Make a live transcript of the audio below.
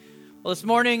Well, this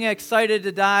morning, excited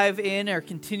to dive in or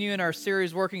continue in our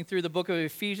series working through the book of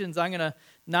Ephesians. I'm going to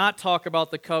not talk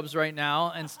about the Cubs right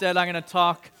now. Instead, I'm going to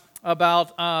talk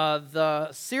about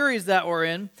the series that we're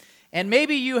in. And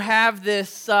maybe you have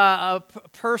this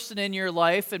person in your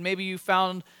life, and maybe you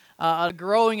found a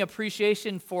growing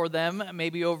appreciation for them,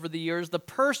 maybe over the years. The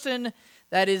person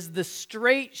that is the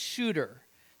straight shooter.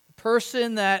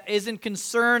 Person that isn't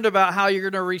concerned about how you're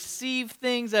going to receive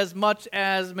things as much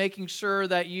as making sure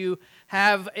that you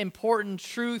have important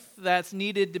truth that's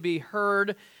needed to be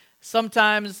heard.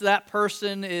 Sometimes that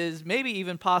person is maybe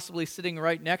even possibly sitting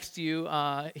right next to you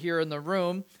here in the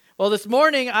room. Well, this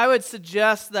morning I would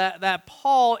suggest that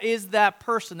Paul is that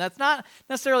person that's not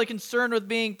necessarily concerned with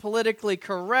being politically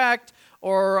correct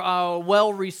or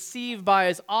well received by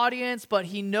his audience, but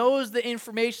he knows the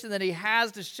information that he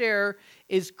has to share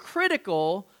is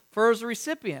critical for his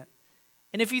recipient.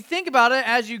 And if you think about it,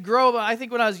 as you grow, I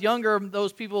think when I was younger,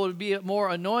 those people would be more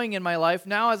annoying in my life.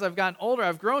 Now, as I've gotten older,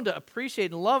 I've grown to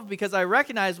appreciate and love because I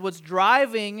recognize what's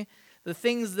driving the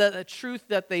things, the truth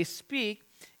that they speak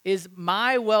is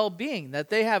my well-being, that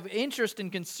they have interest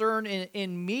and concern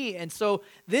in me. And so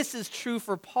this is true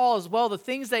for Paul as well. The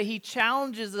things that he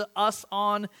challenges us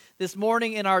on this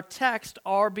morning in our text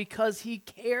are because he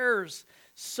cares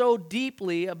so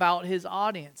deeply about his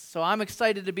audience. So I'm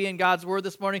excited to be in God's Word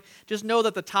this morning. Just know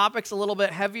that the topic's a little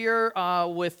bit heavier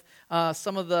with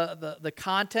some of the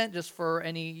content, just for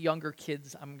any younger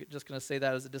kids. I'm just going to say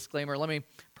that as a disclaimer. Let me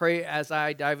pray as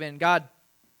I dive in. God,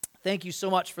 thank you so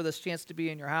much for this chance to be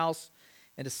in your house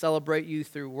and to celebrate you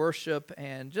through worship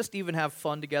and just even have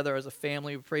fun together as a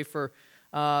family. We pray for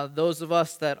those of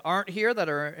us that aren't here, that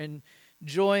are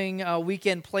enjoying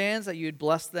weekend plans, that you'd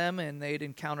bless them and they'd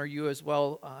encounter you as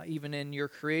well, even in your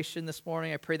creation this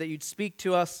morning. I pray that you'd speak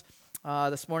to us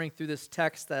this morning through this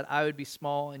text, that I would be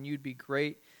small and you'd be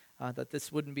great, that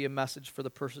this wouldn't be a message for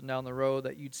the person down the road,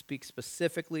 that you'd speak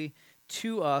specifically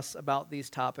to us about these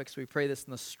topics. We pray this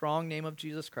in the strong name of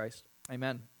Jesus Christ.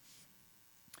 Amen.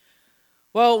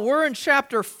 Well, we're in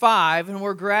chapter 5, and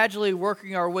we're gradually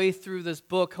working our way through this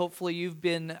book. Hopefully you've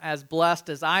been as blessed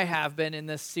as I have been in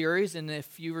this series. And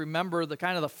if you remember,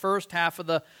 the first half of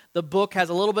the book has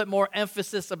a little bit more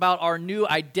emphasis about our new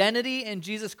identity in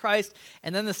Jesus Christ.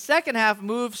 And then the second half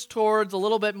moves towards a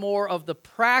little bit more of the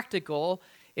practical.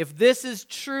 If this is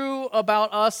true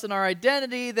about us and our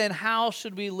identity, then how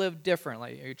should we live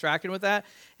differently? Are you tracking with that?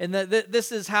 And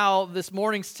this is how this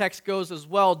morning's text goes as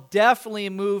well. Definitely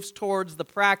moves towards the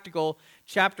practical.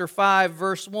 Chapter 5,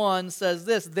 verse 1 says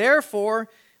this: "Therefore,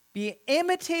 be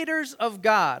imitators of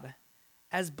God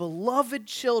as beloved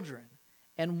children,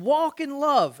 and walk in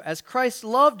love as Christ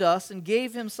loved us and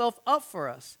gave himself up for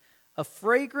us, a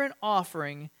fragrant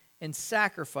offering and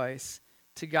sacrifice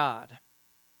to God."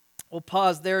 We'll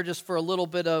pause there just for a little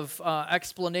bit of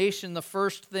explanation. The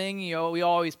first thing, we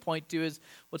always point to is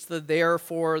what's the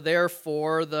therefore,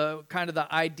 the kind of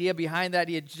the idea behind that.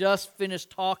 He had just finished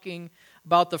talking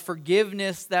about the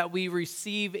forgiveness that we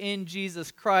receive in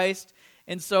Jesus Christ.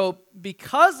 And so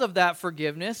because of that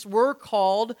forgiveness, we're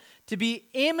called to be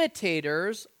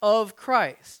imitators of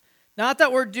Christ. Not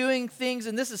that we're doing things,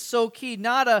 and this is so key,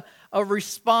 not a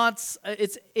response,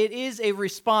 it is a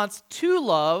response to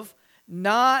love,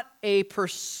 not a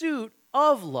pursuit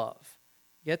of love.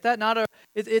 Get that?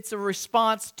 It's a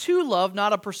response to love,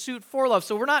 not a pursuit for love.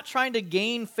 So we're not trying to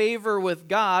gain favor with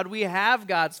God. We have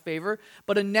God's favor,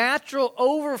 but a natural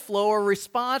overflow or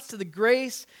response to the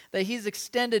grace that he's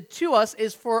extended to us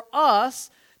is for us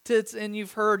to, and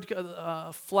you've heard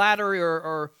flattery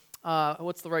or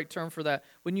what's the right term for that?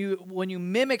 When you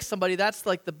mimic somebody, that's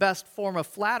like the best form of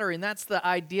flattery, and that's the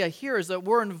idea here, is that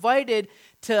we're invited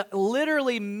to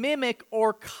literally mimic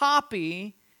or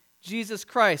copy Jesus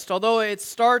Christ. Although it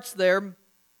starts there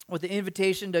with the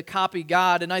invitation to copy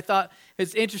God, and I thought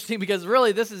it's interesting because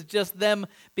really this is just them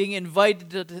being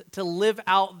invited to live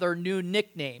out their new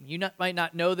nickname. You might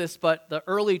not know this, but the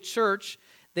early church,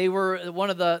 they were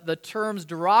one of the terms,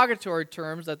 derogatory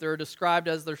terms that they're described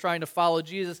as they're trying to follow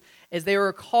Jesus, is they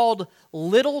were called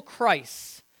little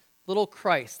Christ. Little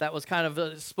Christ. That was kind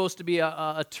of supposed to be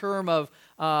a term of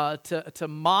to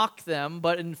mock them,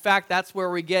 but in fact that's where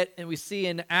we get, and we see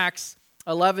in Acts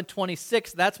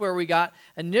 11:26, that's where we got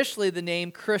initially the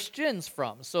name Christians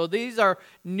from. So these are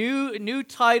new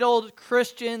titled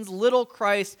Christians, little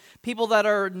Christ, people that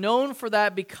are known for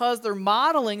that because they're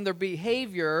modeling their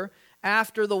behavior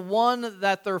after the one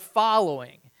that they're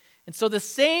following. And so the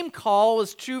same call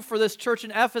is true for this church in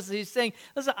Ephesus. He's saying,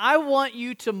 listen, I want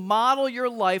you to model your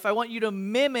life. I want you to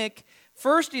mimic.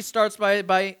 First, he starts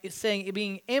by saying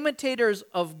being imitators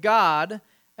of God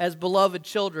as beloved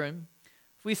children,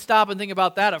 If we stop and think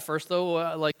about that at first,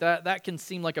 though, like that can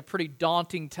seem like a pretty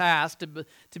daunting task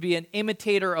to be an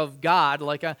imitator of God.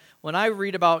 Like when I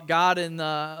read about God in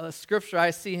the Scripture,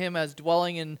 I see Him as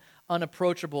dwelling in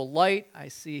unapproachable light. I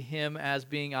see Him as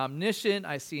being omniscient.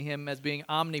 I see Him as being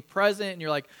omnipresent. And you're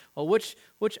like, well,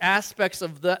 which aspects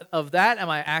of that am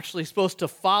I actually supposed to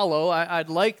follow?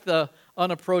 I'd like the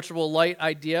unapproachable light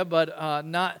idea, but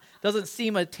doesn't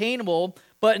seem attainable.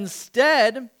 But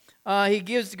instead, he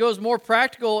goes more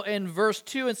practical in verse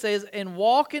 2 and says, and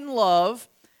walk in love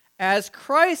as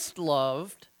Christ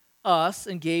loved us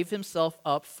and gave Himself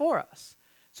up for us.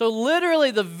 So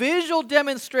literally the visual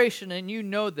demonstration, and you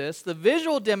know this, the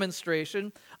visual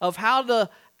demonstration of how to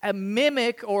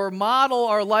mimic or model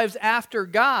our lives after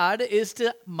God is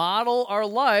to model our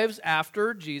lives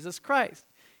after Jesus Christ.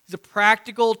 It's a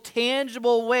practical,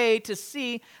 tangible way to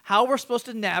see how we're supposed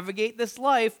to navigate this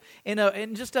life in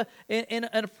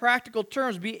practical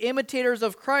terms. Be imitators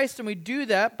of Christ, and we do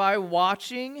that by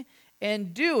watching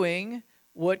and doing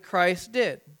what Christ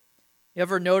did. You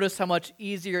ever notice how much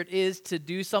easier it is to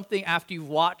do something after you've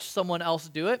watched someone else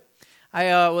do it?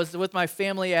 I was with my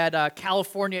family at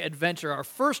California Adventure, our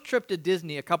first trip to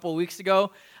Disney a couple of weeks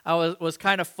ago. Was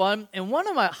kind of fun. And one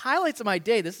of my highlights of my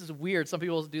day, this is weird. Some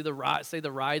people do the rides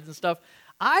and stuff.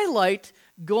 I liked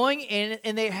going in,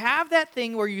 and they have that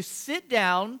thing where you sit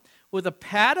down with a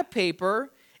pad of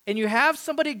paper, and you have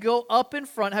somebody go up in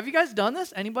front. Have you guys done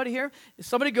this? Anybody here?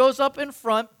 Somebody goes up in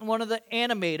front, one of the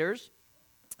animators,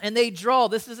 and they draw.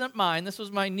 This isn't mine. This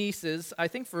was my niece's, I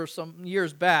think for some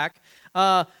years back.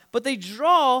 But they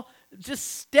draw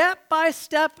just step by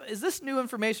step. Is this new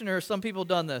information, or have some people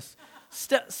done this?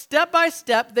 Step by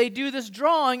step, they do this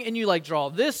drawing, and you like draw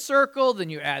this circle, then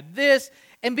you add this.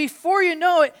 And before you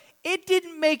know it, it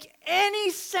didn't make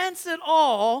any sense at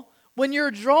all when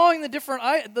you're drawing the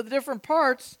different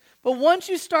parts. But once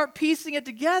you start piecing it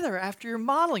together after you're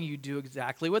modeling, you do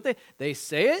exactly what they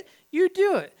say it, you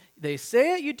do it. They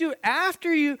say it, you do it.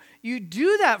 After you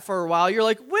do that for a while, you're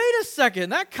like, wait a second,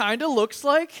 that kind of looks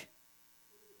like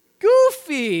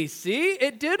Goofy. See,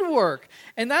 it did work.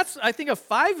 And that's, I think a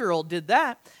 5-year-old did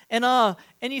that. And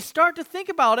you start to think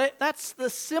about it, that's the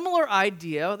similar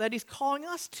idea that He's calling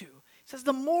us to. He says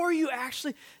the more you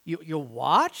actually, you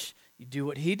watch, you do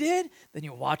what He did, then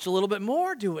you watch a little bit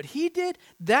more, do what He did.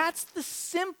 That's the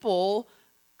simple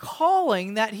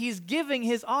calling that He's giving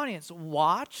His audience.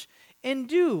 Watch and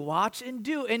do, watch and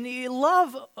do. And you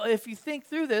love, if you think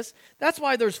through this, that's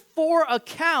why there's 4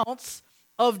 accounts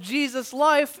of Jesus'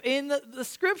 life in the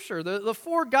Scripture. The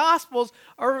 4 Gospels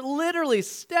are literally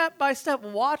step by step.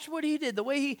 Watch what He did, the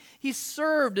way he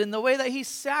served, and the way that He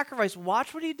sacrificed.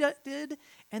 Watch what He did,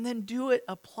 and then do it,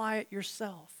 apply it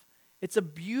yourself. It's a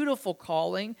beautiful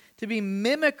calling to be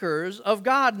mimickers of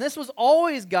God. And this was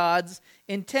always God's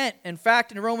intent. In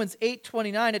fact, in Romans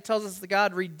 8:29, it tells us that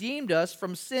God redeemed us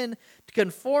from sin to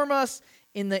conform us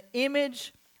in the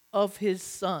image of His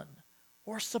Son.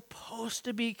 We're supposed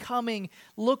to be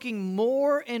looking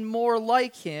more and more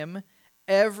like Him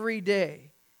every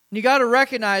day. And you got to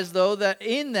recognize, though, that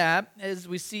in that, as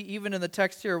we see even in the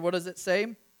text here, what does it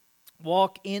say?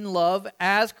 Walk in love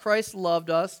as Christ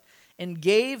loved us and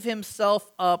gave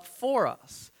Himself up for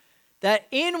us. That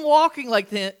in walking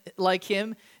like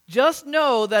Him, just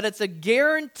know that it's a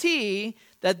guarantee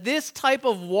that this type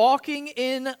of walking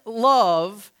in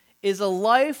love is a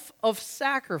life of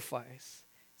sacrifice.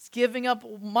 It's giving up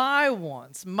my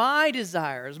wants, my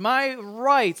desires, my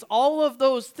rights, all of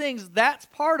those things. That's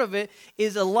part of it,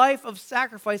 is a life of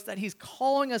sacrifice that He's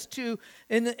calling us to.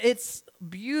 And it's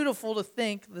beautiful to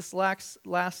think, this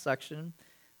last section,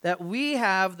 that we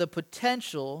have the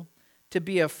potential to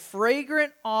be a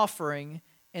fragrant offering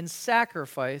and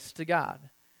sacrifice to God.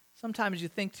 Sometimes you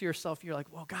think to yourself, you're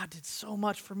like, well, God did so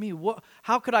much for me.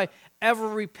 How could I ever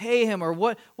repay Him? Or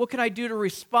what can I do to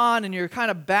respond? And you're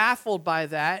kind of baffled by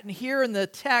that. And here in the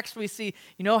text, we see,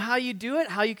 how you do it,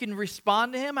 how you can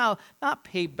respond to Him, how not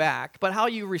pay back, but how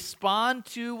you respond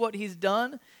to what He's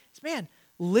done. It's,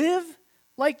 live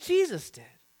like Jesus did.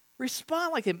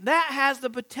 Respond like Him. That has the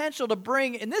potential to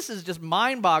bring, and this is just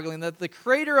mind-boggling, that the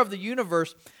Creator of the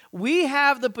universe, we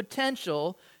have the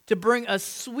potential to bring a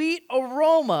sweet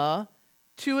aroma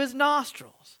to His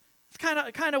nostrils. It's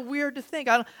kind of weird to think.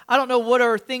 I don't know what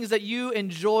are things that you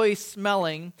enjoy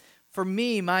smelling. For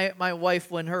me, my wife,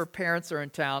 when her parents are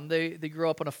in town, they grew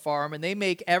up on a farm, and they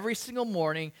make every single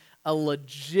morning a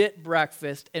legit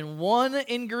breakfast, and one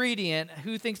ingredient,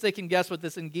 who thinks they can guess what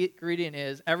this ingredient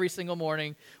is every single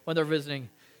morning when they're visiting?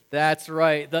 That's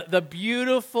right, the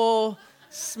beautiful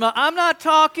smell. I'm not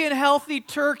talking healthy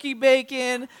turkey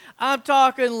bacon. I'm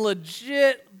talking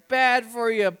legit bad for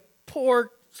you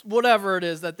pork whatever it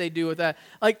is that they do with that.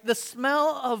 Like the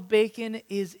smell of bacon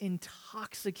is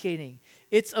intoxicating.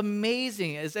 It's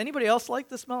amazing. Is anybody else like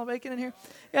the smell of bacon in here?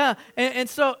 Yeah, and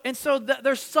so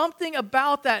there's something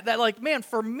about that like, man,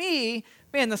 for me,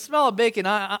 man, the smell of bacon,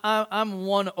 I'm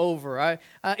won over.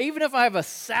 Even if I have a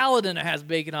salad and it has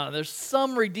bacon on it, there's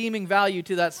some redeeming value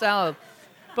to that salad.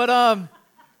 But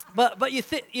you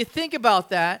think about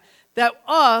that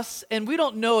us, and we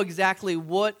don't know exactly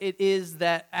what it is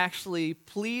that actually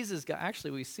pleases God.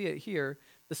 Actually, we see it here.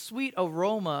 The sweet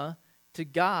aroma to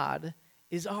God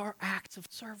is our acts of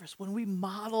service. When we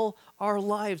model our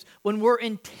lives, when we're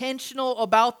intentional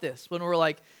about this, when we're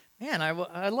like, man,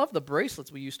 I love the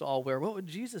bracelets we used to all wear. What would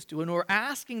Jesus do? And we're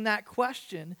asking that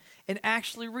question and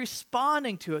actually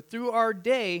responding to it through our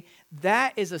day,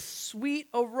 that is a sweet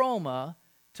aroma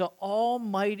to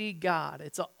Almighty God.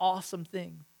 It's an awesome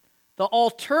thing. The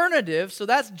alternative, so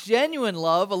that's genuine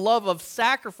love, a love of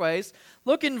sacrifice.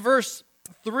 Look in verse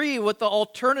 3 what the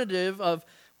alternative of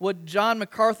what John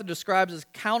MacArthur describes as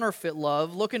counterfeit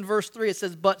love. Look in verse 3. It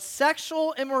says, but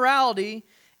sexual immorality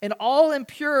and all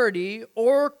impurity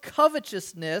or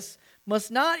covetousness must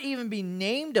not even be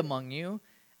named among you,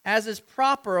 as is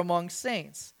proper among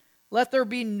saints. Let there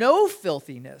be no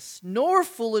filthiness, nor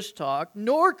foolish talk,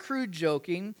 nor crude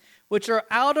joking, which are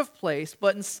out of place,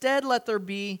 but instead let there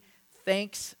be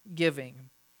thanksgiving.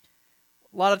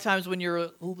 A lot of times when you're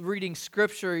reading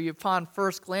Scripture, upon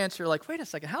first glance, you're like, wait a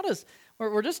second,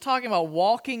 we're just talking about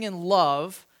walking in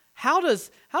love. How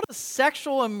does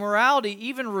sexual immorality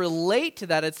even relate to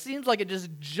that? It seems like it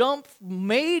just jumps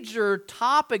major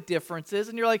topic differences,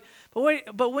 and you're like,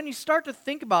 but when you start to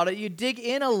think about it, you dig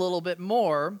in a little bit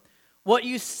more. What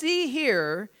you see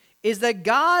here is that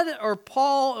God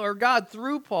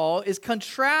through Paul is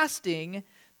contrasting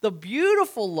the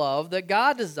beautiful love that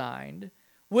God designed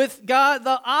with God,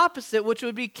 the opposite, which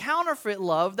would be counterfeit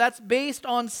love that's based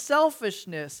on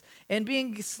selfishness and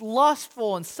being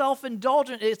lustful and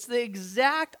self-indulgent. It's the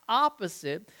exact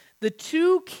opposite. The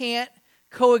two can't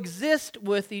coexist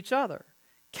with each other.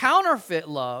 Counterfeit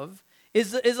love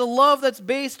is a love that's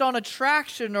based on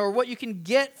attraction or what you can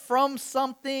get from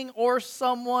something or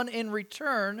someone in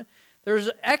return. There's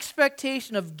an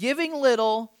expectation of giving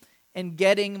little and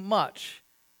getting much.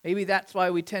 Maybe that's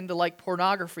why we tend to like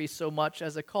pornography so much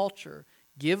as a culture.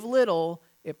 Give little,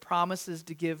 it promises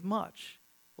to give much.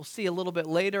 We'll see a little bit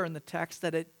later in the text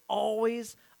that it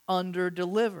always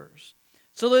under-delivers.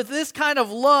 So that this kind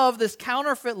of love, this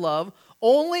counterfeit love,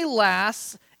 only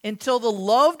lasts until the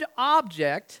loved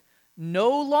object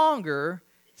no longer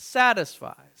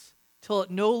satisfies. Till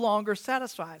it no longer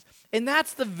satisfies. And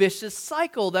that's the vicious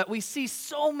cycle that we see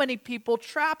so many people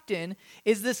trapped in,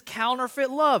 is this counterfeit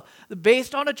love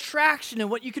based on attraction and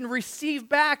what you can receive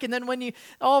back. And then when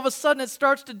all of a sudden it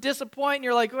starts to disappoint and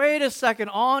you're like, wait a second,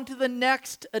 on to the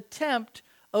next attempt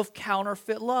of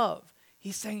counterfeit love.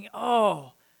 He's saying,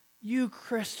 oh, you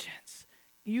Christians,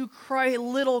 you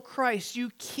little Christ, you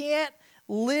can't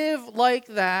live like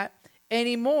that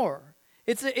anymore.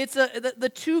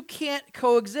 The two can't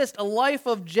coexist. A life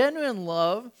of genuine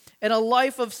love and a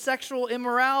life of sexual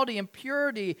immorality and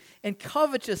purity and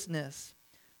covetousness.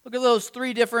 Look at those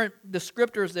three different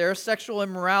descriptors there. Sexual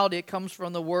immorality, it comes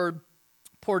from the word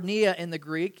porneia in the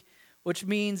Greek, which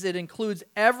means it includes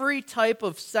every type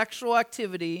of sexual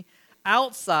activity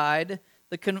outside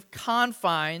the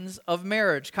confines of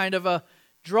marriage, kind of a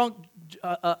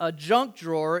junk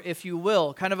drawer, if you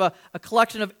will, kind of a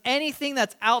collection of anything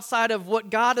that's outside of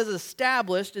what God has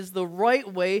established is the right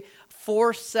way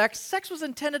for sex. Sex was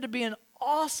intended to be an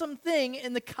awesome thing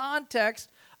in the context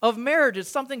of marriage. It's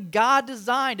something God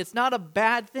designed. It's not a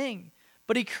bad thing.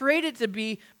 But He created it to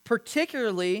be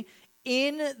particularly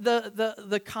in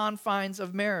the confines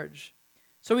of marriage.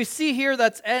 So we see here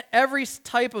that every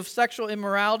type of sexual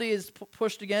immorality is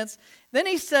pushed against. Then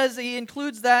he says he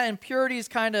includes that, and purity is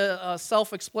kind of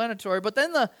self-explanatory. But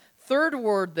then the third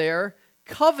word there,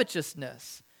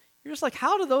 covetousness. You're just like,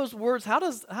 how do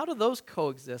those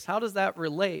coexist? How does that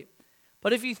relate?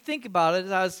 But if you think about it,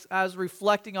 as I was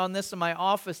reflecting on this in my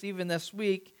office even this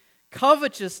week,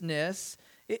 covetousness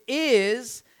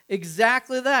is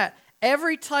exactly that.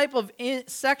 Every type of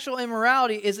sexual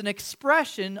immorality is an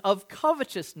expression of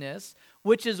covetousness,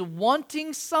 which is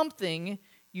wanting something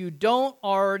you don't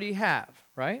already have,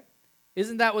 right?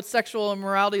 Isn't that what sexual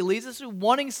immorality leads us to?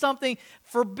 Wanting something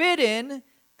forbidden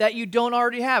that you don't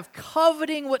already have.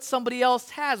 Coveting what somebody else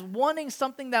has. Wanting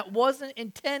something that wasn't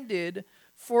intended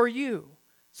for you.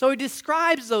 So he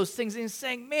describes those things and he's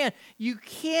saying, man, you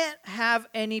can't have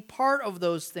any part of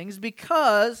those things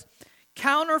because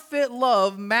counterfeit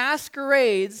love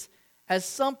masquerades as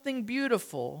something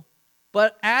beautiful,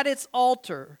 But at its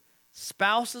altar,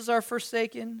 spouses are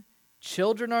forsaken,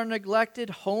 children are neglected,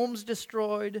 homes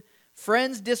destroyed,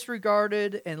 friends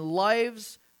disregarded, and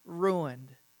lives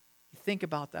ruined. Think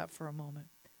about that for a moment.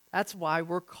 That's why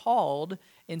we're called,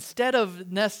 instead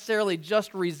of necessarily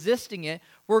just resisting it,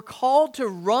 we're called to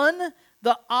run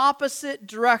the opposite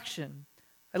direction.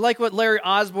 I like what Larry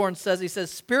Osborne says. He says,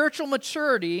 spiritual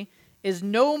maturity is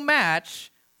no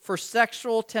match for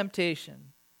sexual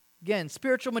temptation. Again,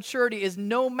 spiritual maturity is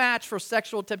no match for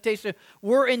sexual temptation.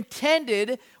 We're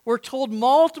told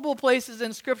multiple places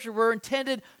in Scripture, we're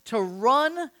intended to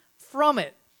run from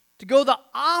it, to go the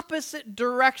opposite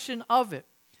direction of it.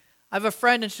 I have a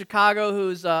friend in Chicago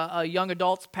who's a young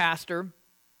adults pastor,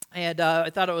 and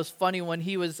I thought it was funny when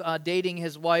he was dating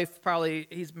his wife.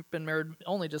 He's been married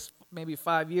only just maybe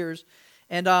 5 years,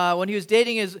 and when he was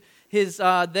dating his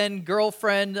then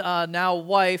girlfriend, now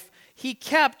wife, he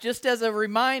kept, just as a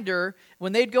reminder,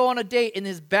 when they'd go on a date, in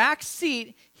his back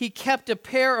seat, he kept a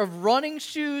pair of running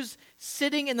shoes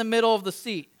sitting in the middle of the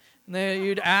seat. And then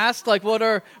you'd ask, like,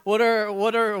 why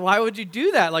would you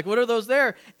do that? Like, what are those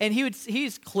there? And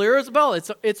he's clear as a bell.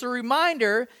 It's a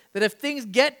reminder that if things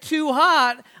get too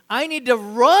hot, I need to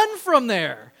run from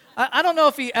there. I don't know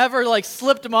if he ever, like,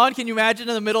 slipped them on. Can you imagine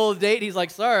in the middle of the date? He's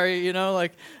like, sorry,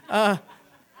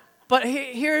 But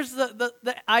here's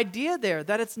the idea there,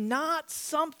 that it's not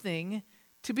something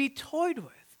to be toyed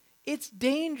with. It's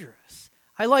dangerous.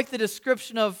 I like the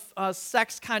description of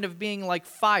sex kind of being like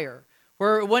fire,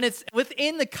 where when it's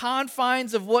within the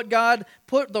confines of what God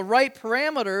put, the right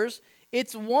parameters,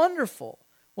 it's wonderful.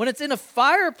 When it's in a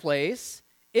fireplace,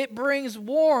 it brings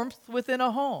warmth within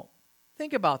a home.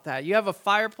 Think about that. You have a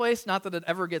fireplace, not that it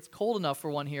ever gets cold enough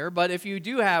for one here, but if you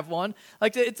do have one,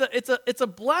 like it's a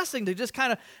blessing to just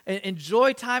kind of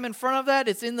enjoy time in front of that.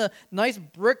 It's in the nice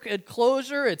brick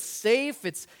enclosure. It's safe.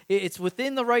 It's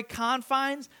within the right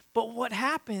confines. But what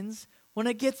happens when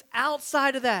it gets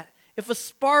outside of that? If a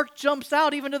spark jumps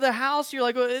out even to the house, you're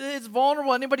like, well, it's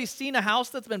vulnerable. Anybody seen a house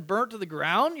that's been burnt to the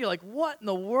ground? You're like, what in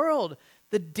the world?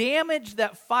 The damage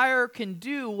that fire can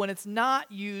do when it's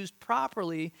not used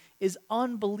properly is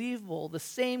unbelievable. The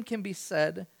same can be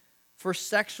said for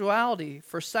sexuality,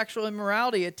 for sexual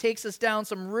immorality. It takes us down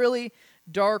some really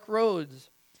dark roads.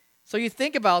 So you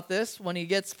think about this when he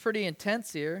gets pretty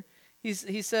intense here.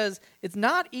 He says, it's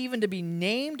not even to be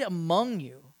named among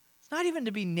you. It's not even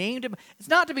to be named. It's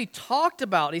not to be talked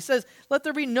about. He says, let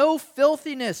there be no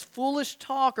filthiness, foolish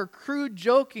talk, or crude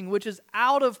joking, which is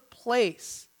out of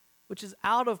place.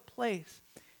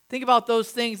 Think about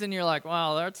those things and you're like,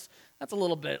 wow, that's a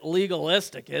little bit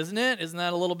legalistic, isn't it? Isn't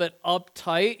that a little bit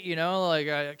uptight?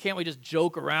 Like, can't we just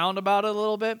joke around about it a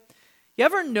little bit? You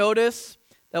ever notice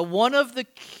that one of the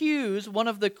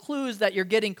clues that you're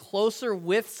getting closer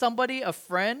with somebody, a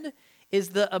friend, is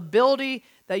the ability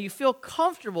that you feel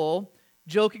comfortable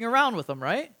joking around with them,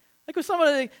 right? Like with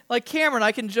somebody like Cameron,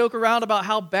 I can joke around about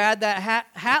how bad that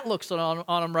hat looks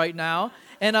on him right now.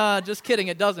 And just kidding,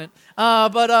 it doesn't.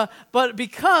 But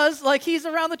because like he's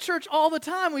around the church all the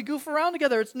time, we goof around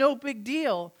together. It's no big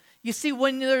deal. You see,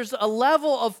 when there's a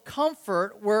level of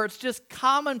comfort where it's just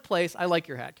commonplace. I like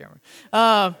your hat,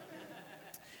 Cameron.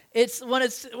 It's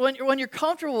when you're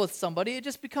comfortable with somebody, it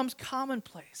just becomes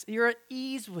commonplace. You're at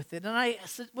ease with it. And I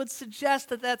would suggest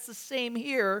that that's the same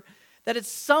here. That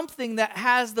it's something that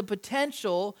has the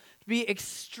potential to be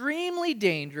extremely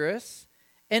dangerous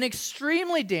and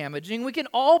extremely damaging. We can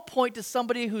all point to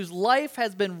somebody whose life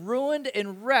has been ruined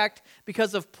and wrecked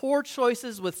because of poor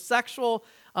choices with sexual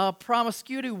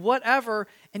promiscuity, whatever,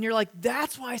 and you're like,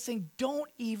 that's why I'm saying don't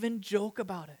even joke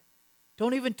about it.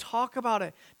 Don't even talk about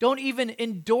it. Don't even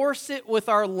endorse it with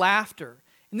our laughter.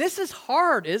 And this is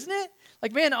hard, isn't it?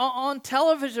 Like, man, on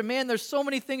television, man, there's so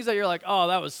many things that you're like, oh,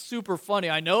 that was super funny.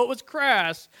 I know it was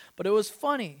crass, but it was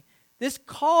funny. This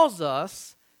calls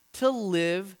us to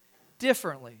live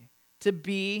differently, to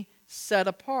be set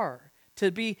apart,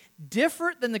 to be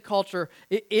different than the culture.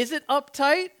 Is it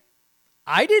uptight?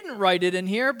 I didn't write it in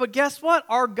here, but guess what?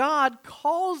 Our God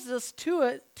calls us to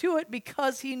it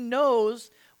because he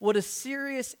knows what a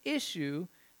serious issue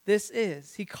this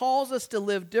is. He calls us to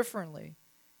live differently.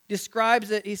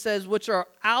 Describes it, he says, which are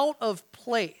out of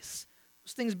place.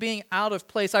 Those things being out of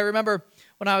place. I remember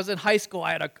when I was in high school,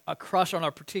 I had a crush on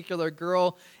a particular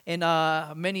girl in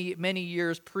many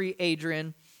years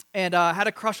pre-Adrian. And I had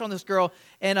a crush on this girl,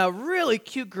 and a really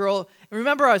cute girl. And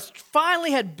remember, I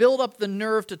finally had built up the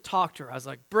nerve to talk to her. I was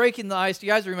like breaking the ice. Do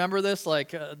you guys remember this?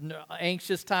 Like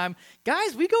anxious time.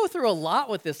 Guys, we go through a lot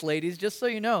with this, ladies, just so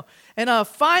you know. And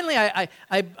finally,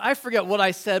 I forget what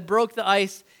I said, broke the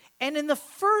ice. And in the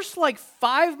first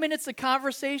 5 minutes of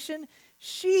conversation,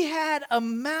 She had a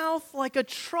mouth like a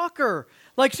trucker.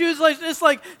 Like she was like, just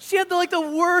like, she had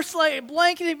the worst, like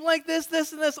blanketing like this,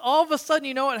 and this. All of a sudden,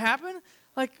 you know what happened?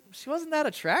 Like, she wasn't that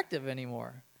attractive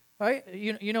anymore, right?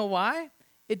 You know why?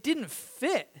 It didn't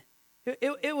fit.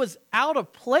 It was out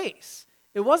of place.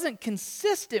 It wasn't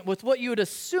consistent with what you would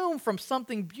assume from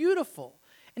something beautiful.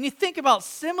 And you think about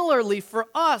similarly for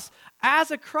us as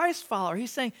a Christ follower,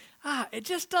 he's saying, it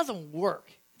just doesn't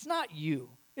work. It's not you.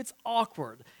 It's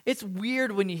awkward. It's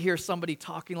weird when you hear somebody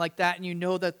talking like that and you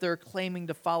know that they're claiming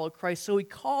to follow Christ. So he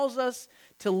calls us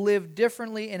to live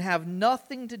differently and have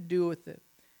nothing to do with it.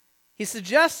 He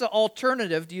suggests an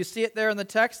alternative. Do you see it there in the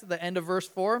text at the end of verse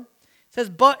 4? It says,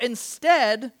 but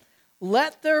instead,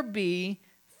 let there be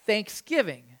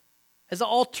thanksgiving. As an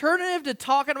alternative to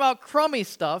talking about crummy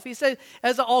stuff, he said,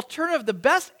 as an alternative, the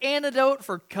best antidote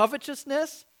for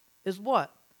covetousness is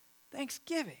what?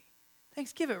 Thanksgiving.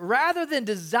 Thanksgiving. Rather than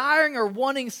desiring or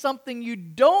wanting something you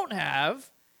don't have,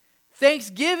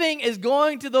 thanksgiving is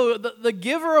going to the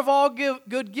giver of all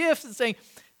good gifts and saying,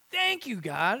 thank you,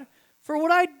 God, for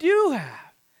what I do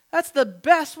have. That's the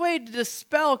best way to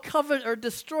dispel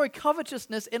destroy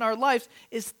covetousness in our lives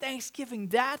is thanksgiving.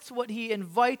 That's what he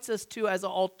invites us to as an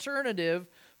alternative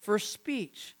for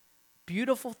speech.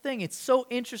 Beautiful thing. It's so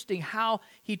interesting how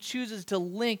he chooses to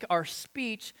link our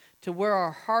speech to where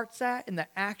our heart's at and the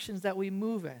actions that we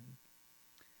move in.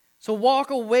 So walk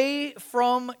away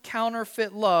from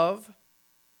counterfeit love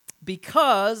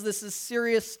because this is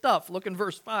serious stuff. Look in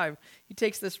verse 5. He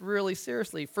takes this really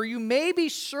seriously. For you may be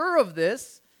sure of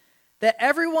this, that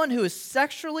everyone who is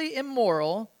sexually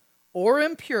immoral or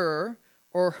impure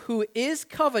or who is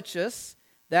covetous,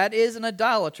 that is an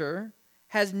idolater,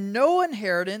 has no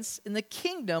inheritance in the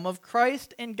kingdom of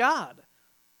Christ and God.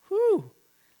 Whew.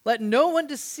 Let no one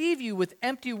deceive you with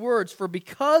empty words, for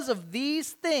because of these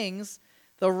things,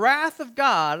 the wrath of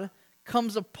God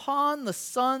comes upon the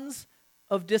sons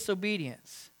of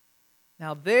disobedience.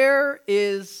 Now there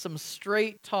is some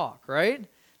straight talk, right?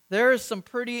 There is some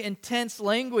pretty intense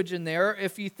language in there.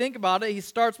 If you think about it, he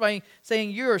starts by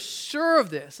saying, you're sure of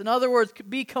this. In other words,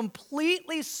 be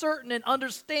completely certain and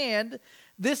understand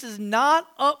this is not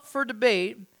up for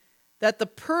debate, that the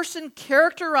person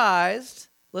characterized,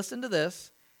 listen to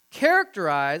this,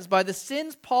 characterized by the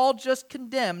sins Paul just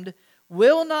condemned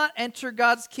will not enter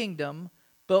God's kingdom,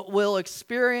 but will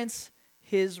experience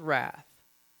his wrath.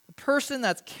 The person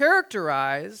that's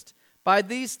characterized by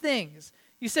these things.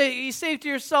 You say to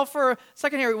yourself for a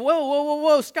second here,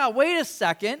 whoa, Scott, wait a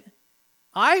second.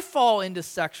 I fall into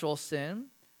sexual sin.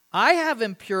 I have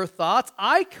impure thoughts.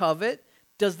 I covet.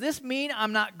 Does this mean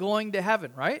I'm not going to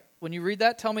heaven, right? When you read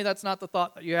that, tell me that's not the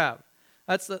thought that you have.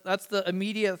 That's the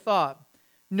immediate thought.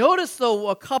 Notice, though,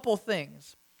 a couple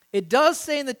things. It does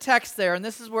say in the text there, and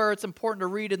this is where it's important to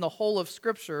read in the whole of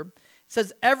Scripture, it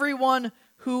says, everyone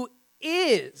who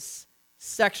is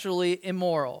sexually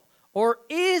immoral, or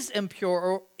is impure,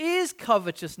 or is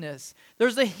covetousness.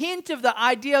 There's a hint of the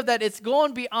idea that it's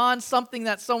going beyond something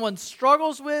that someone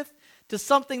struggles with to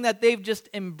something that they've just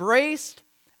embraced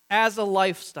as a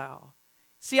lifestyle.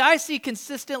 See, I see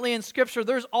consistently in Scripture,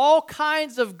 there's all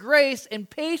kinds of grace and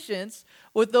patience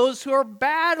with those who are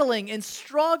battling and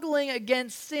struggling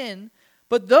against sin.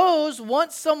 But those,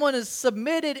 once someone is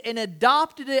submitted and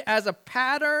adopted it as a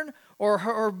pattern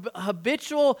or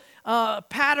habitual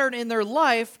pattern in their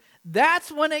life,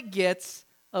 that's when it gets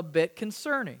a bit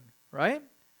concerning, right?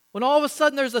 When all of a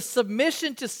sudden there's a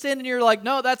submission to sin and you're like,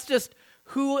 no, that's just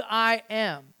who I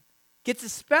am. Gets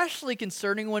especially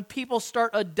concerning when people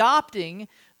start adopting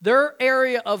their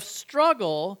area of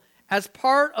struggle as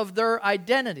part of their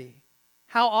identity.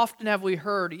 How often have we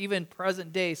heard, even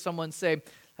present day, someone say,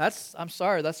 I'm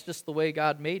sorry, that's just the way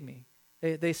God made me.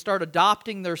 They start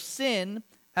adopting their sin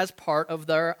as part of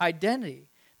their identity.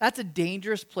 That's a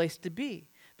dangerous place to be.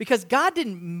 Because God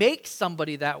didn't make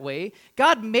somebody that way.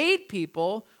 God made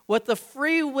people with the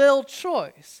free will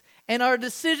choice. And our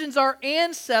decisions our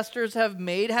ancestors have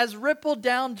made has rippled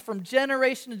down from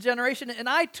generation to generation. And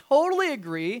I totally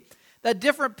agree that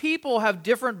different people have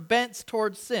different bents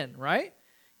towards sin, right?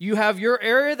 You have your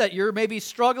area that you're maybe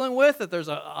struggling with, that there's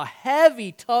a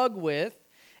heavy tug with.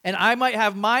 And I might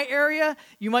have my area.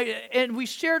 You might, and we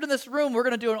shared in this room, we're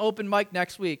going to do an open mic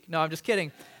next week. No, I'm just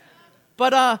kidding.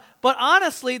 But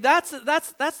honestly, that's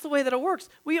the way that it works.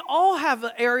 We all have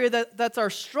an area that's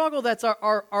our struggle, that's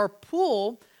our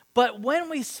pool. But when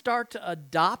we start to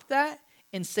adopt that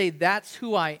and say that's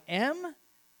who I am,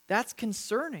 that's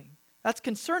concerning. That's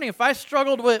concerning. If I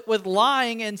struggled with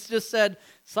lying and just said,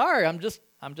 sorry, I'm just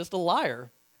a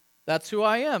liar. That's who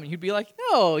I am. And you'd be like,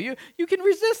 no, you can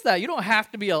resist that. You don't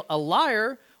have to be a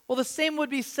liar. Well, the same would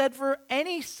be said for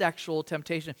any sexual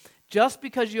temptation. Just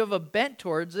because you have a bent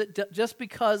towards it, just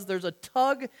because there's a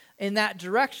tug in that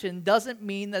direction, doesn't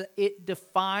mean that it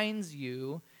defines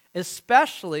you,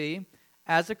 especially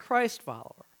as a Christ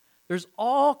follower. There's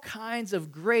all kinds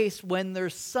of grace when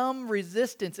there's some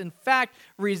resistance. In fact,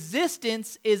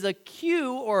 resistance is a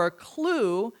cue or a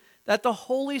clue that the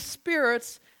Holy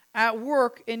Spirit's at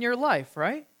work in your life,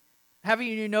 right? Haven't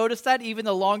you noticed that even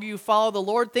the longer you follow the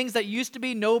Lord, things that used to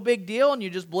be no big deal and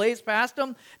you just blaze past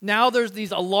them, now there's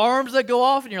these alarms that go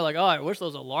off and you're like, oh, I wish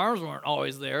those alarms weren't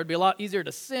always there. It'd be a lot easier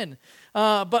to sin.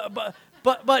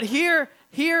 But here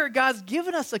God's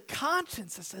given us a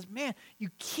conscience that says, man, you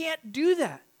can't do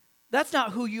that. That's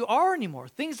not who you are anymore.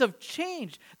 Things have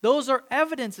changed. Those are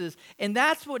evidences, and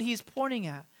that's what he's pointing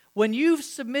at. When you've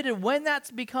submitted, when that's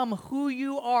become who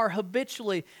you are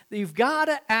habitually, you've got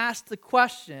to ask the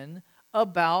question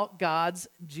about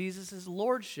Jesus'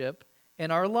 lordship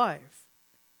in our life.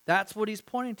 That's what he's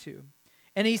pointing to.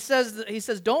 And he says,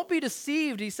 don't be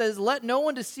deceived. He says, let no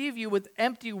one deceive you with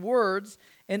empty words.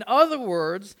 In other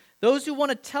words, those who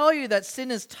want to tell you that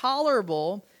sin is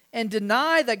tolerable and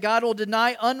deny that God will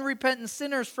deny unrepentant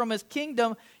sinners from his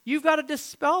kingdom, you've got to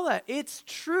dispel that. It's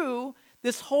true,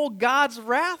 this whole God's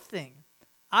wrath thing.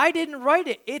 I didn't write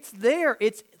it. It's there.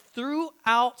 It's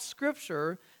throughout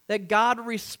Scripture that God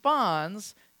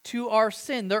responds to our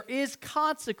sin. There is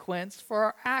consequence for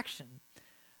our action.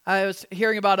 I was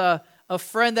hearing about a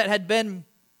friend that had been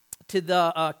to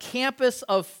the campus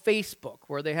of Facebook,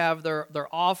 where they have their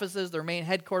offices, their main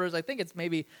headquarters. I think it's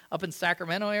maybe up in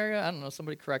Sacramento area. I don't know.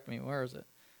 Somebody correct me. Where is it?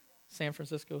 San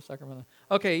Francisco, Sacramento.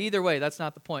 Okay, either way, that's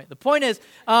not the point. The point is,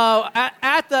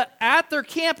 at their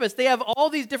campus, they have all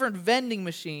these different vending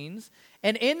machines,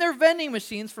 and in their vending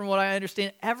machines, from what I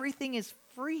understand, everything is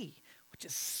free, which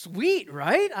is sweet,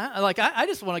 right? I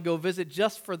just want to go visit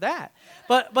just for that.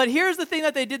 But here's the thing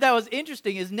that they did that was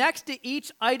interesting, is next to each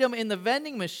item in the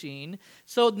vending machine,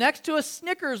 so next to a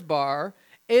Snickers bar,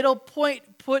 it'll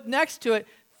put next to it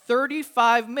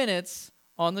 35 minutes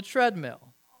on the treadmill.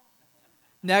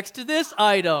 Next to this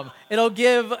item, it'll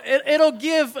give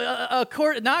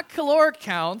not caloric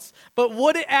counts, but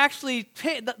what it actually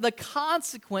the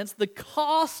consequence, the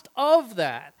cost of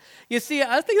that. You see,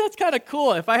 I think that's kind of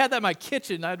cool. If I had that in my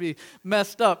kitchen, I'd be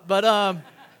messed up. But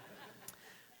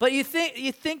you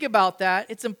think about that.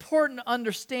 It's important to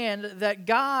understand that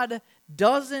God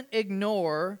doesn't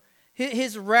ignore.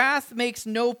 His wrath makes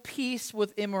no peace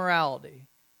with immorality.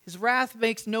 His wrath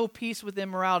makes no peace with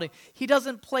immorality. He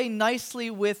doesn't play nicely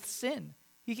with sin.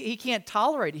 He can't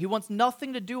tolerate it. He wants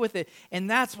nothing to do with it. And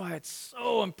that's why it's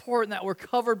so important that we're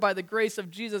covered by the grace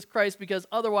of Jesus Christ, because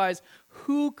otherwise,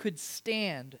 who could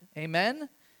stand? Amen?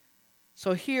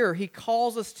 So here, he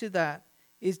calls us to that.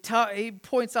 He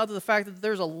points out to the fact that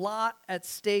there's a lot at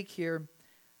stake here.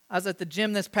 I was at the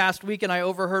gym this past week, and I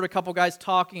overheard a couple guys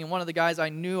talking, and one of the guys I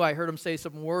knew, I heard him say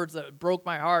some words that broke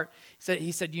my heart.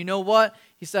 He said, you know what?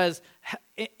 He says,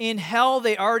 in hell,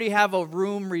 they already have a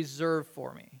room reserved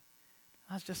for me.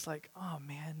 I was just like, oh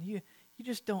man, you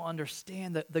just don't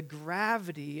understand the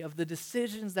gravity of the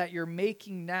decisions that you're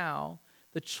making now.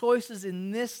 The choices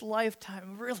in this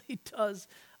lifetime really does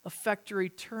affect your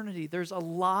eternity. There's a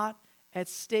lot at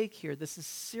stake here. This is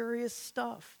serious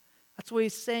stuff. That's what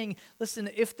he's saying. Listen,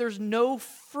 if there's no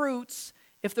fruits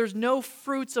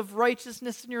of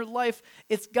righteousness in your life,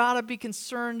 it's got to be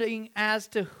concerning as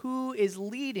to who is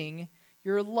leading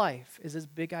your life, is his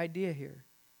big idea here.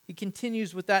 He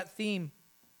continues with that theme.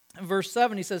 In verse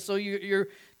 7, he says, so you're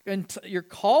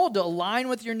called to align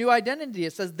with your new identity.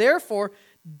 It says, therefore,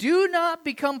 do not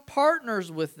become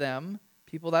partners with them,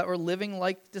 people that were living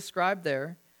like described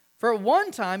there. For at one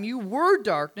time you were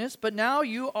darkness, but now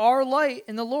you are light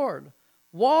in the Lord.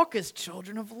 Walk as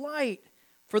children of light.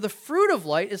 For the fruit of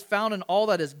light is found in all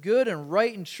that is good and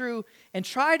right and true, and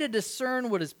try to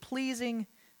discern what is pleasing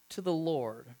to the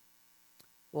Lord.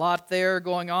 A lot there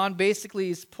going on. Basically,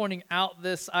 he's pointing out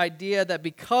this idea that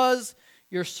because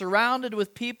you're surrounded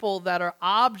with people that are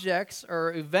objects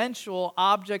or eventual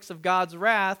objects of God's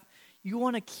wrath, you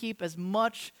want to keep as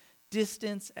much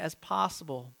distance as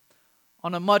possible.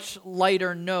 On a much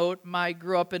lighter note, I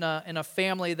grew up in a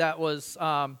family that was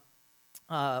a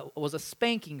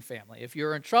spanking family. If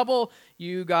you're in trouble,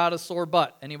 you got a sore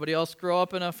butt. Anybody else grow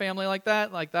up in a family like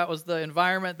that? Like, that was the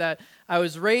environment that I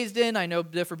was raised in. I know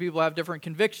different people have different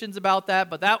convictions about that,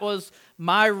 but that was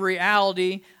my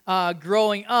reality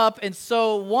growing up. And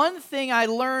so one thing I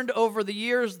learned over the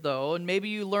years, though, and maybe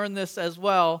you learned this as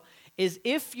well, is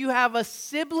if you have a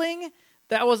sibling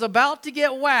that was about to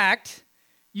get whacked,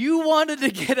 You wanted to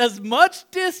get as much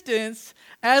distance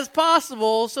as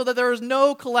possible so that there was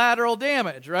no collateral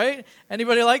damage, right?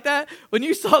 Anybody like that? When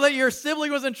you saw that your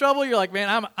sibling was in trouble, you're like,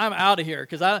 man, I'm out of here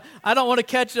because I don't want to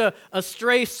catch a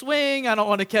stray swing. I don't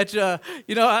want to catch I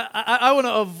want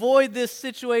to avoid this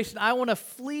situation. I want to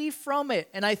flee from it.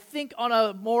 And I think on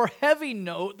a more heavy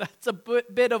note, that's a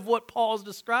bit of what Paul's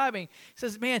describing. He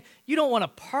says, man, you don't want to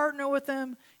partner with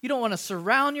them. You don't want to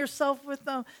surround yourself with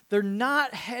them. They're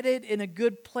not headed in a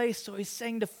good place. So he's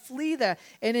saying to flee that.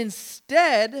 And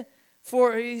instead,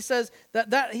 he says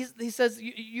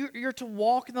you're to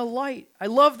walk in the light. I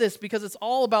love this because it's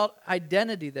all about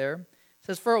identity there. It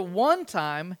says, for at one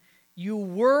time you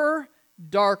were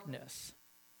darkness.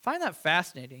 Find that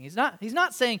fascinating. He's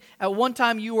not saying at one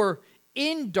time you were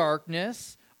in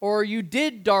darkness or you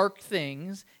did dark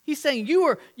things. He's saying you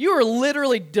were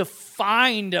literally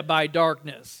defined by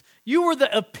darkness. You were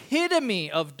the epitome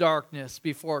of darkness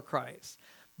before Christ.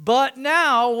 But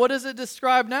now, what does it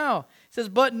describe now? It says,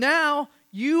 but now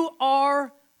you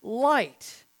are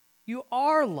light. You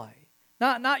are light.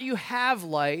 Not you have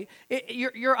light.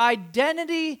 Your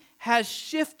identity has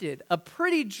shifted, a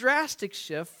pretty drastic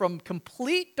shift from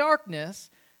complete darkness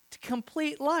to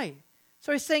complete light.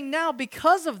 So he's saying now,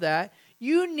 because of that,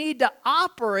 you need to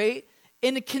operate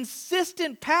in a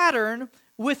consistent pattern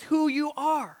with who you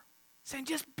are. Saying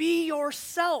just be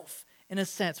yourself, in a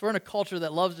sense. We're in a culture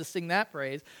that loves to sing that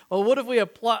praise. Well, what if we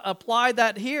apply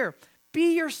that here?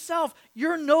 Be yourself.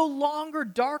 You're no longer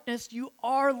darkness. You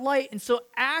are light. And so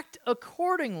act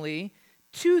accordingly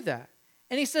to that.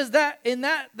 And he says that in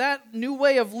that new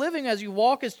way of living as you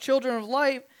walk as children of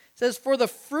light, says, for the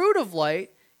fruit of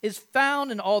light is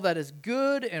found in all that is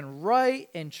good and right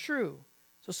and true.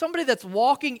 So somebody that's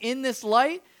walking in this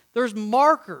light, there's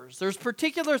markers, there's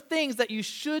particular things that you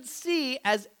should see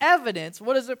as evidence.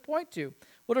 What does it point to?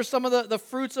 What are some of the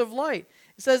fruits of light?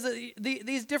 It says that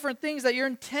these different things that you're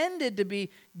intended to be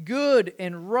good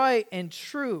and right and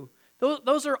true.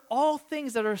 Those are all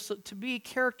things that are to be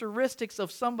characteristics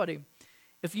of somebody.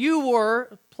 If you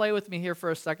were, play with me here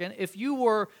for a second, if you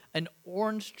were an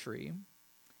orange tree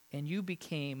and you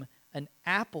became an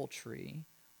apple tree,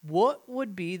 what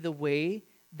would be the way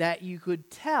that you could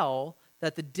tell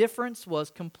that the difference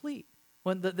was complete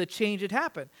when the change had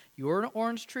happened? You were an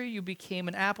orange tree, you became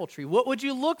an apple tree. What would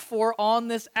you look for on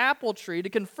this apple tree to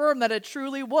confirm that it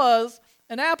truly was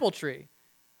an apple tree?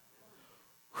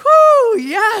 Whoo!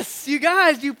 Yes, you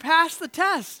guys, you passed the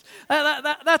test.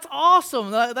 That's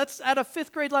awesome. That's at a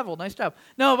 5th grade level. Nice job.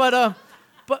 No,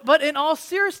 but in all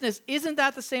seriousness, isn't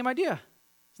that the same idea?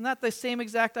 Isn't that the same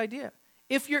exact idea?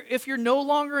 If you're no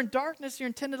longer in darkness, you're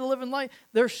intended to live in light,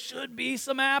 there should be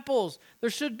some apples. There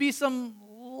should be some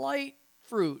light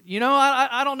fruit.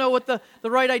 I don't know what the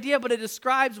right idea, but it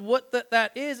describes what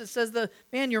that is. It says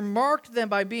you're marked then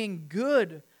by being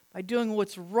good, by doing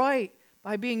what's right,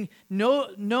 by being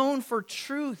known for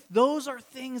truth. Those are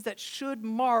things that should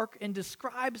mark and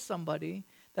describe somebody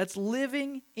that's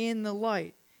living in the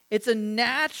light. It's a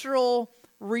natural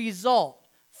result.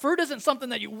 Fruit isn't something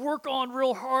that you work on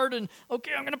real hard and,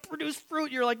 okay, I'm going to produce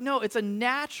fruit. You're like, no, it's a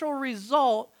natural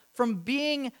result from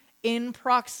being in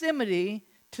proximity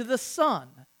to the sun.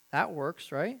 That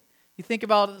works, right? You think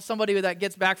about somebody that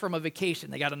gets back from a vacation.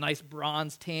 They got a nice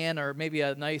bronze tan or maybe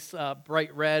a nice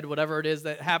bright red, whatever it is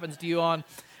that happens to you on.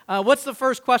 What's the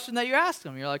first question that you ask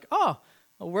them? You're like, oh,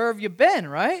 well, where have you been,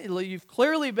 right? You've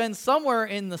clearly been somewhere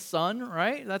in the sun,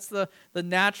 right? That's the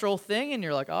natural thing. And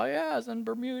you're like, oh, yeah, I was in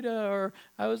Bermuda or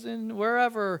I was in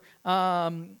wherever.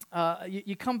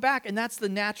 You come back, and that's the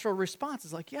natural response.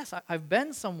 It's like, yes, I've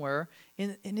been somewhere.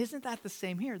 And isn't that the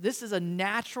same here? This is a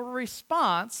natural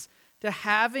response to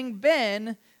having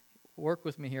been, work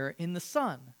with me here, in the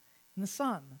sun. In the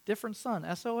sun, different sun,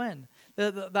 S-O-N.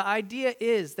 The idea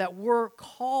is that we're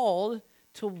called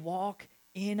to walk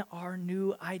in our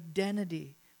new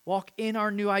identity. Walk in our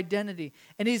new identity.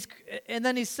 And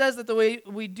then he says that the way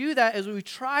we do that is we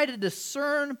try to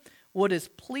discern what is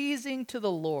pleasing to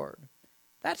the Lord.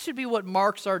 That should be what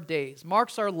marks our days,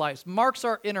 marks our lives, marks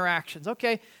our interactions.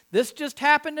 Okay, this just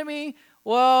happened to me.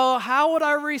 Well, how would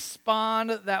I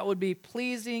respond that would be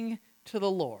pleasing to the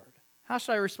Lord? How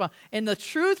should I respond? And the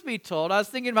truth be told, I was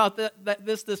thinking about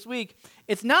this week.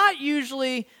 It's not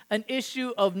usually an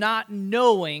issue of not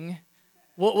knowing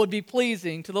what would be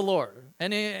pleasing to the Lord.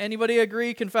 Anybody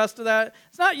agree, confess to that?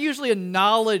 It's not usually a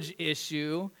knowledge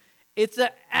issue. It's an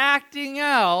acting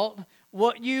out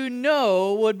what you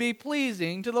know would be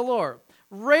pleasing to the Lord.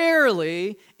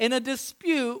 Rarely in a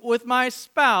dispute with my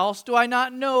spouse do I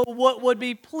not know what would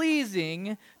be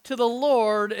pleasing to the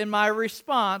Lord in my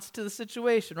response to the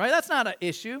situation, right? That's not an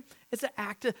issue.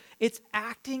 It's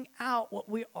acting out what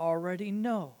we already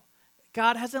know.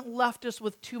 God hasn't left us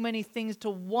with too many things to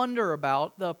wonder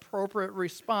about the appropriate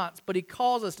response, but he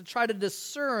calls us to try to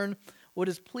discern what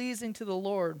is pleasing to the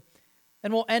Lord.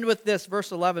 And we'll end with this,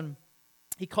 verse 11.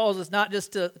 He calls us not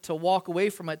just to walk away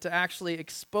from it, to actually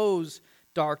expose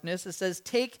darkness. It says,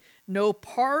 take no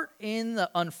part in the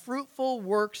unfruitful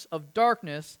works of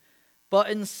darkness, but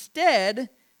instead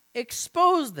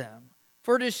expose them.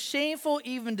 For it is shameful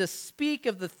even to speak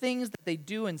of the things that they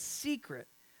do in secret.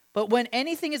 But when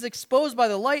anything is exposed by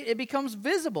the light, it becomes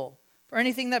visible. For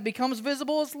anything that becomes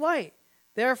visible is light.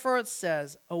 Therefore it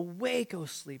says, awake, O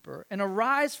sleeper, and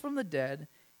arise from the dead,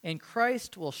 and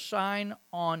Christ will shine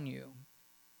on you.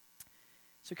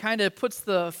 So it kind of puts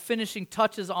the finishing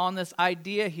touches on this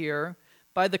idea here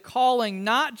by the calling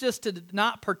not just to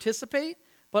not participate,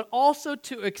 but also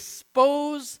to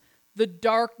expose the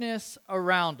darkness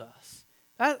around us.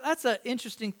 That's an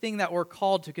interesting thing that we're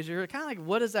called to, because you're kind of like,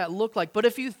 what does that look like? But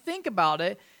if you think about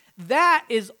it, that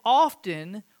is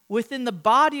often within the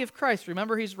body of Christ.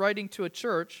 Remember, he's writing to a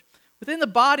church. Within the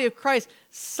body of Christ,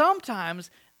 sometimes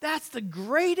that's the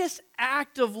greatest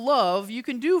act of love you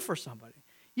can do for somebody.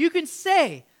 You can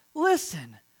say,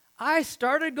 listen, I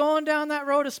started going down that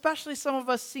road, especially some of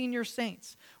us senior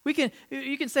saints. You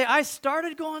can say, I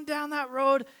started going down that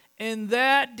road, and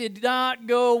that did not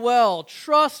go well.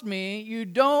 Trust me, you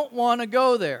don't want to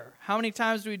go there. How many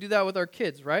times do we do that with our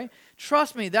kids, right?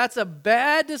 Trust me, that's a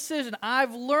bad decision.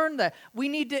 I've learned that. We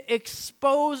need to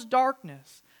expose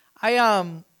darkness.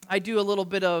 I do a little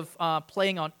bit of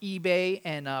playing on eBay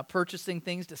and purchasing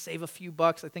things to save a few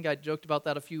bucks. I think I joked about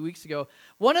that a few weeks ago.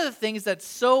 One of the things that's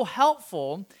so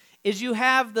helpful is you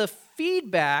have the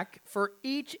feedback for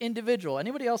each individual.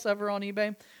 Anybody else ever on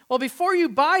eBay? Well, before you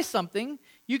buy something,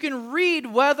 you can read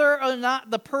whether or not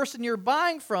the person you're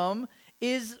buying from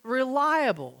is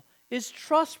reliable, is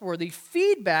trustworthy.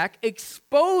 Feedback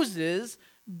exposes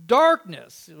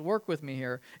darkness. Work with me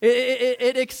here.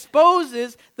 It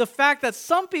exposes the fact that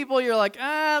some people you're like,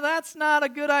 that's not a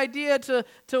good idea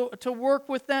to work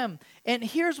with them. And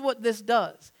here's what this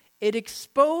does. It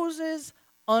exposes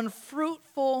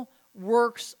unfruitful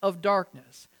works of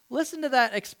darkness. Listen to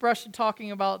that expression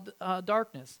talking about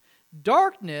darkness.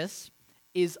 Darkness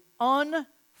is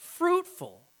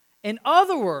unfruitful. In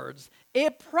other words,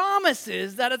 it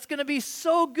promises that it's going to be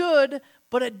so good,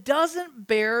 but it doesn't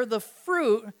bear the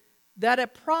fruit that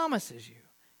it promises you.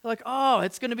 You're like, oh,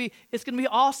 it's going to be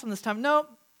awesome this time. Nope,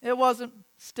 it wasn't,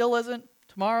 still isn't.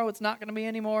 Tomorrow it's not going to be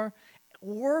anymore.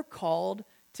 We're called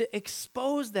to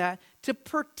expose that, to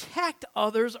protect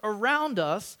others around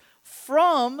us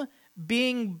from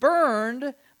being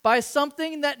burned by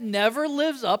something that never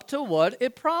lives up to what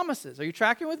it promises. Are you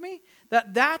tracking with me?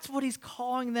 That's what he's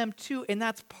calling them to, and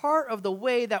that's part of the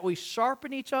way that we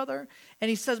sharpen each other. And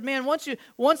he says, man,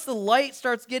 once the light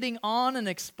starts getting on and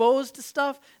exposed to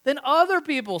stuff, then other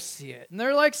people see it. And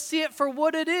they're like, see it for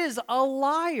what it is, a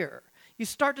liar. You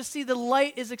start to see the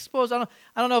light is exposed. I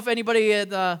don't know if anybody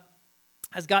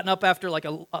has gotten up after like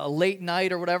a late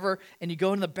night or whatever, and you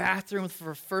go in the bathroom for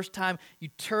the first time, you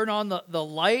turn on the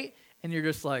light, and you're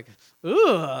just like,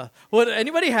 ugh. Would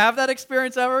anybody have that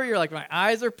experience ever? You're like, my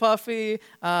eyes are puffy,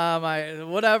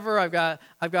 I've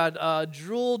got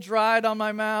drool dried on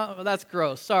my mouth. Well, that's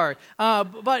gross, sorry.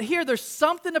 But here, there's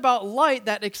something about light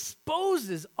that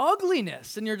exposes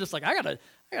ugliness, and you're just like, I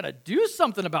gotta do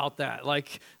something about that.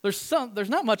 Like, there's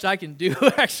not much I can do,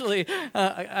 actually.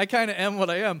 I kind of am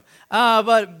what I am.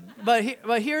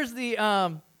 But here's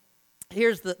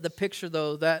the picture,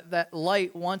 though, that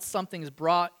light, once something's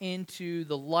brought into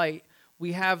the light,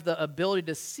 we have the ability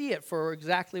to see it for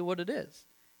exactly what it is.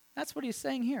 That's what he's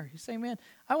saying here. He's saying, man,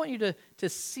 I want you to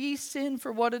see sin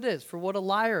for what it is, for what a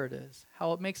liar it is,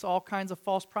 how it makes all kinds of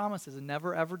false promises and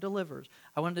never, ever delivers.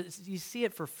 I want you to see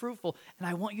it for fruitful, and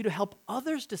I want you to help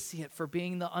others to see it for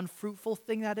being the unfruitful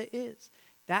thing that it is.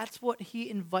 That's what he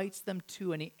invites them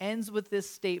to, and he ends with this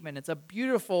statement. It's a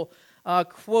beautiful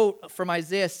quote from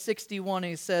Isaiah 61.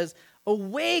 He says,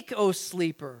 awake, O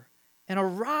sleeper, and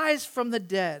arise from the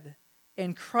dead,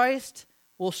 and Christ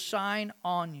will shine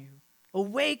on you.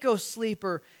 Awake, O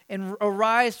sleeper, and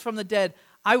arise from the dead.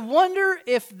 I wonder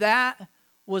if that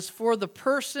was for the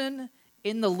person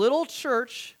in the little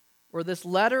church where this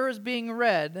letter is being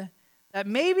read that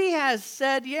maybe has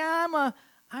said, yeah,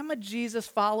 I'm a Jesus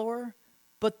follower,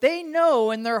 but they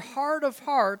know in their heart of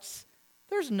hearts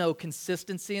there's no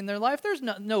consistency in their life. There's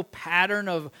no pattern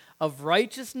of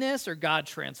righteousness or God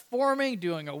transforming,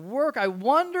 doing a work. I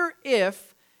wonder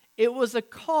if it was a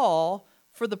call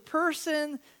for the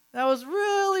person that was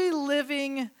really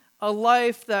living a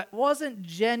life that wasn't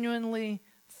genuinely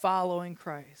following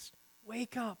Christ.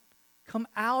 wake up. Come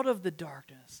out of the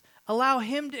darkness. Allow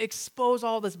him to expose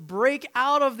all this. Break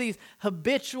out of these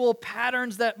habitual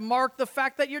patterns that mark the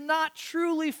fact that you're not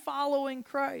truly following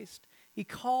Christ. He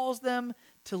calls them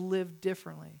to live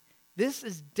differently. This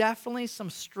is definitely some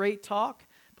straight talk,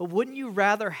 but wouldn't you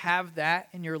rather have that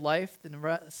in your life than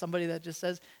somebody that just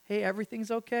says, hey,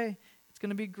 everything's okay. It's going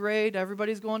to be great.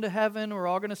 Everybody's going to heaven. We're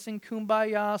all going to sing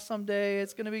Kumbaya someday.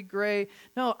 It's going to be great.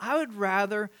 No, I would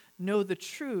rather know the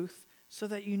truth so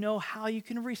that you know how you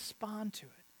can respond to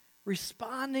it.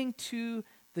 Responding to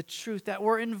the truth, that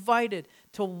we're invited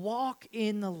to walk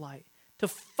in the light, to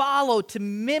follow, to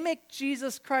mimic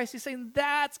Jesus Christ. He's saying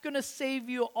that's going to save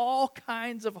you all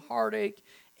kinds of heartache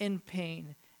and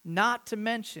pain. Not to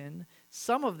mention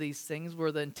some of these things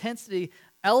where the intensity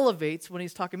elevates when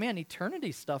he's talking, man,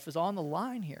 eternity stuff is on the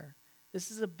line here.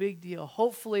 This is a big deal.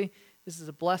 Hopefully, this is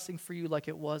a blessing for you like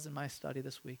it was in my study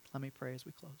this week. Let me pray as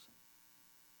we close.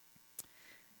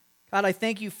 God, I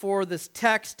thank you for this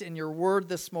text and your word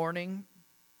this morning.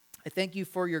 I thank you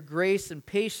for your grace and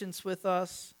patience with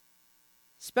us,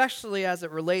 especially as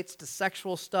it relates to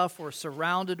sexual stuff. We're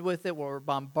surrounded with it. We're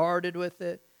bombarded with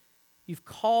it. You've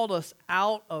called us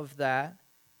out of that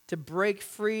to break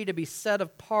free, to be set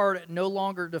apart. It no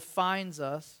longer defines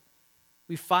us.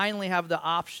 We finally have the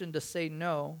option to say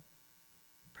no.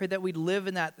 Pray that we'd live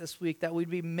in that this week, that we'd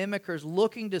be mimickers,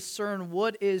 looking to discern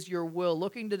what is your will,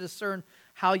 looking to discern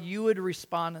how you would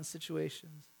respond in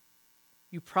situations.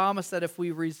 You promise that if we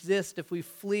resist, if we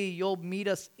flee, you'll meet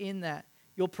us in that.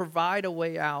 You'll provide a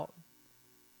way out.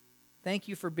 Thank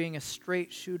you for being a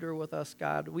straight shooter with us,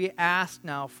 God. We ask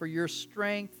now for your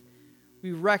strength.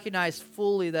 We recognize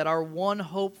fully that our one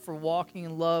hope for walking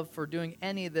in love, for doing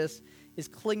any of this, is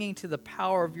clinging to the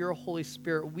power of your Holy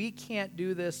Spirit. We can't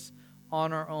do this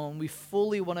on our own. We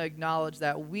fully want to acknowledge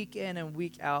that week in and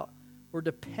week out, we're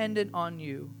dependent on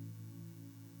you.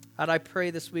 God, I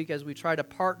pray this week as we try to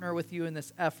partner with you in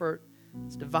this effort,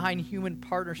 this divine human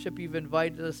partnership you've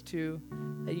invited us to,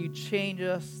 that you change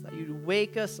us, that you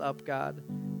wake us up, God,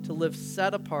 to live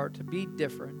set apart, to be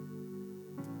different.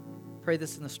 Pray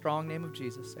this in the strong name of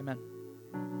Jesus. Amen.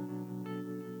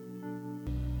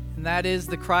 And that is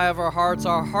the cry of our hearts.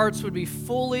 Our hearts would be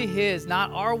fully his,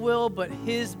 not our will, but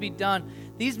his be done.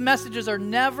 These messages are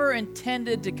never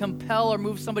intended to compel or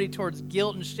move somebody towards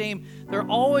guilt and shame. They're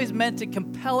always meant to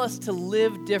compel us to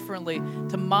live differently,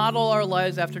 to model our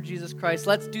lives after Jesus Christ.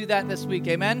 Let's do that this week.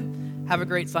 Amen. Have a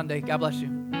great Sunday. God bless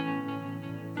you.